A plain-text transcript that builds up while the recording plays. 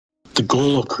The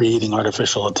goal of creating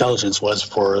artificial intelligence was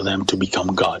for them to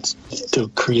become gods, to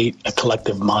create a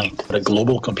collective mind, a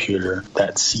global computer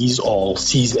that sees all,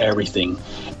 sees everything,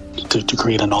 to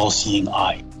create an all-seeing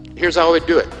eye. Here's how I would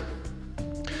do it.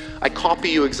 I copy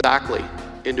you exactly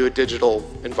into a digital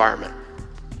environment.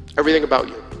 Everything about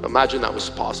you. Imagine that was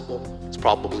possible. It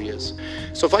probably is.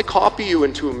 So if I copy you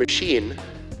into a machine,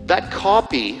 that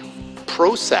copy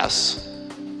process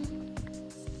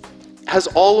has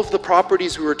all of the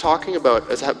properties we were talking about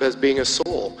as being a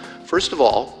soul. First of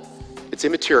all, it's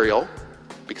immaterial,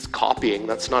 because copying,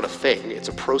 that's not a thing, it's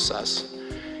a process.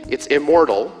 It's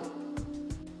immortal,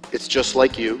 it's just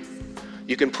like you.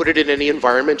 You can put it in any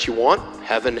environment you want,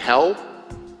 heaven, hell,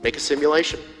 make a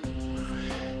simulation.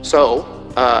 So,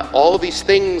 all of these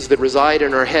things that reside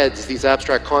in our heads, these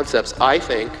abstract concepts, I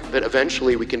think that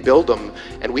eventually we can build them,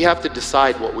 and we have to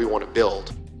decide what we want to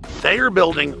build. They are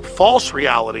building false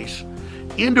realities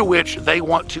into which they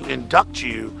want to induct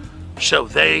you so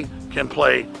they can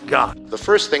play God. The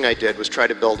first thing I did was try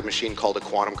to build a machine called a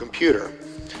quantum computer.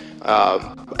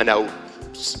 And now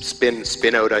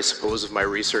spin out, I suppose, of my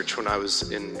research when I was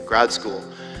in grad school.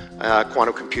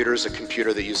 Quantum computer is a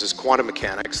computer that uses quantum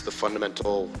mechanics, the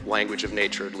fundamental language of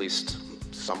nature, at least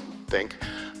some think,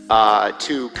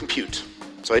 to compute.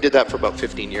 So I did that for about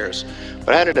 15 years.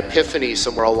 But I had an epiphany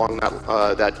somewhere along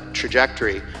that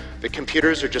trajectory that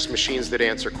computers are just machines that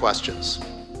answer questions.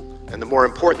 And the more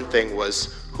important thing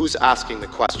was, who's asking the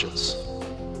questions?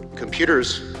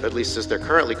 Computers, at least as they're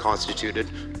currently constituted,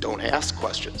 don't ask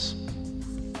questions.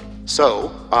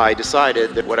 So I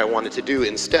decided that what I wanted to do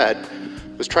instead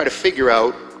was try to figure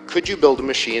out, could you build a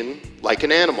machine like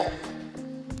an animal?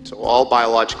 So all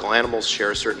biological animals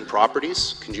share certain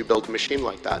properties. Can you build a machine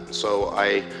like that? And so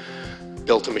I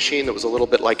built a machine that was a little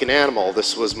bit like an animal.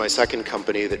 This was my second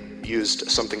company that used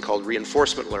something called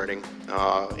reinforcement learning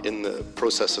in the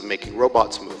process of making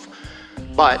robots move.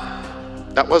 But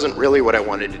that wasn't really what I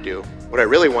wanted to do. What I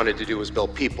really wanted to do was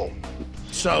build people.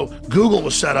 So Google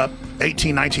was set up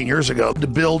 18, 19 years ago to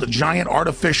build a giant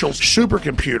artificial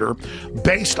supercomputer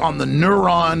based on the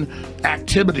neuron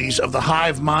activities of the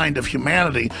hive mind of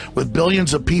humanity, with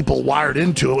billions of people wired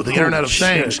into it with the Internet of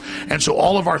Things. And so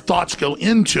all of our thoughts go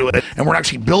into it, and we're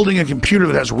actually building a computer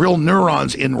that has real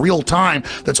neurons in real time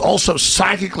that's also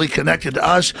psychically connected to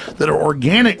us, that are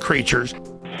organic creatures.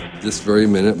 This very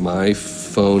minute, my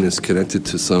phone is connected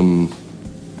to some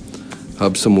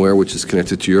hub somewhere, which is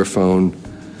connected to your phone,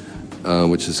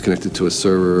 which is connected to a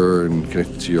server and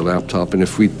connected to your laptop. And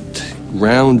if we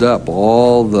round up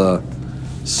all the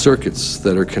circuits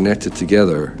that are connected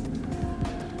together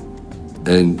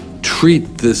and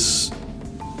treat this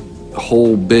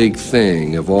whole big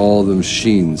thing of all the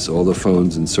machines, all the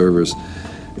phones and servers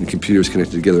and computers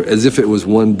connected together as if it was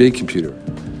one big computer.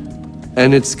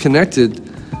 And it's connected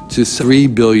to 3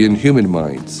 billion human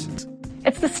minds.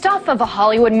 It's the stuff of a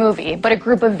Hollywood movie, but a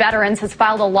group of veterans has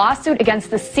filed a lawsuit against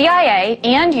the CIA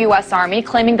and U.S. Army,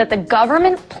 claiming that the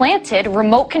government planted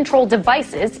remote-controlled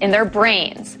devices in their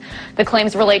brains. The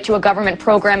claims relate to a government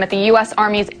program at the U.S.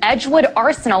 Army's Edgewood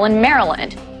Arsenal in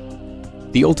Maryland.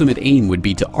 The ultimate aim would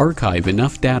be to archive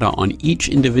enough data on each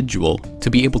individual to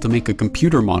be able to make a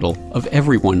computer model of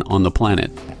everyone on the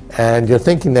planet. And you're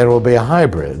thinking there will be a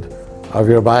hybrid of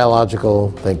your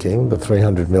biological thinking, the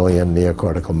 300 million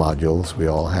neocortical modules we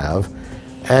all have,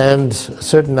 and a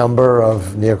certain number of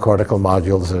neocortical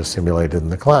modules that are simulated in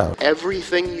the cloud.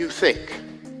 Everything you think,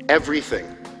 everything,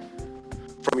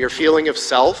 from your feeling of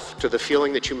self to the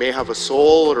feeling that you may have a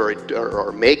soul or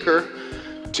a maker,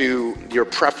 to your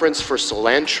preference for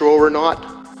cilantro or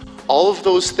not, all of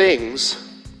those things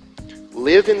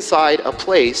live inside a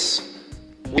place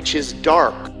which is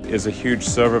dark. Is a huge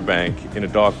server bank in a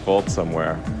dark vault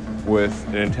somewhere with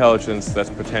an intelligence that's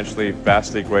potentially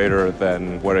vastly greater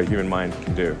than what a human mind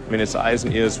can do. I mean, its eyes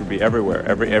and ears would be everywhere.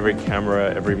 Every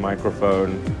camera, every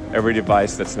microphone, every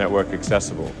device that's network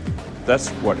accessible. That's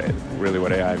really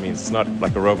what AI means. It's not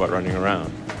like a robot running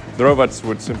around. The robots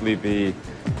would simply be,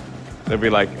 they'd be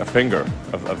like a finger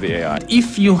of the AI.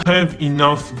 If you have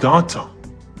enough data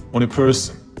on a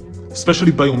person,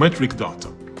 especially biometric data,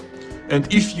 and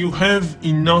if you have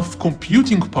enough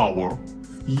computing power,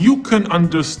 you can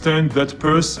understand that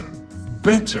person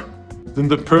better than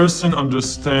the person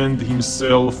understands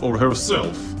himself or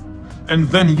herself. And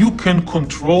then you can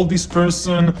control this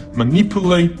person,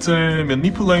 manipulate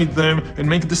them, and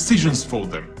make decisions for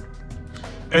them.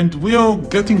 And we are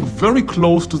getting very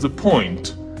close to the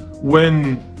point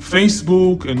when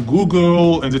Facebook and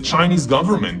Google and the Chinese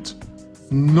government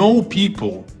know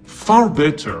people far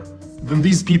better than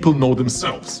these people know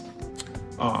themselves.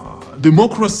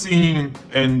 democracy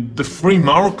and the free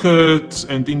market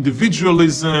and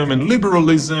individualism and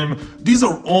liberalism, these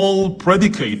are all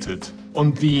predicated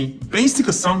on the basic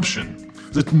assumption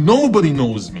that nobody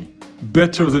knows me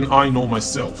better than I know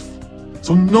myself.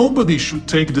 So nobody should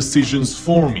take decisions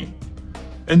for me.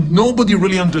 And nobody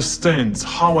really understands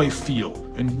how I feel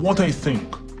and what I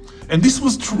think. And this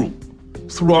was true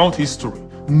throughout history.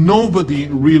 Nobody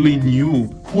really knew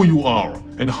who you are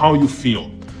and how you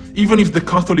feel. Even if the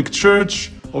Catholic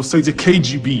Church, or say the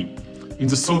KGB in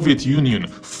the Soviet Union,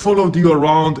 followed you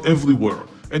around everywhere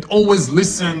and always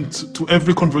listened to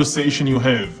every conversation you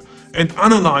have and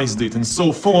analyzed it and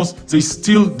so forth, they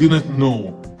still didn't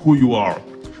know who you are.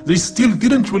 They still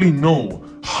didn't really know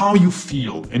how you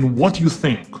feel and what you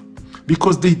think,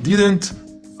 because they didn't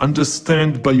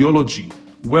understand biology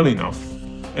well enough,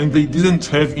 and they didn't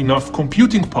have enough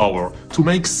computing power to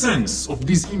make sense of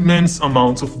these immense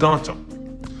amounts of data.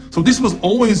 So this was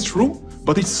always true,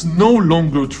 but it's no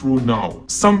longer true now.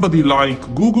 Somebody like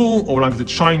Google or like the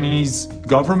Chinese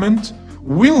government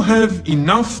will have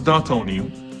enough data on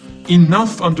you,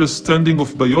 enough understanding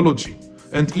of biology,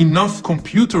 and enough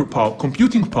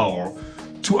computing power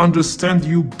to understand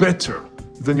you better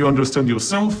than you understand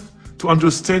yourself, to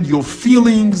understand your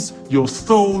feelings, your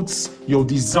thoughts, your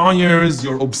desires,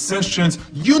 your obsessions.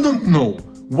 You don't know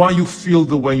why you feel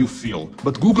the way you feel,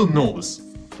 but Google knows,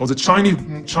 or the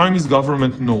Chinese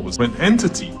government knows. An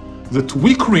entity that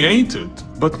we created,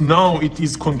 but now it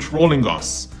is controlling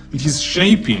us. It is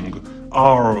shaping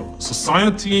our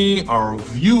society, our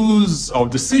views, our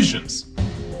decisions.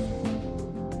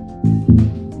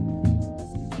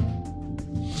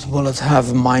 Will it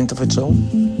have a mind of its own?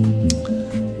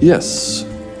 Yes.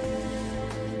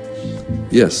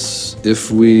 Yes. If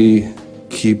we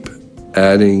keep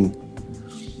adding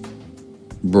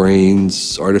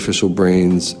brains, artificial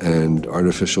brains, and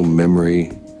artificial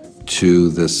memory to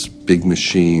this big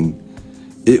machine,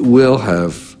 it will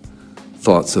have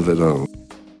thoughts of its own.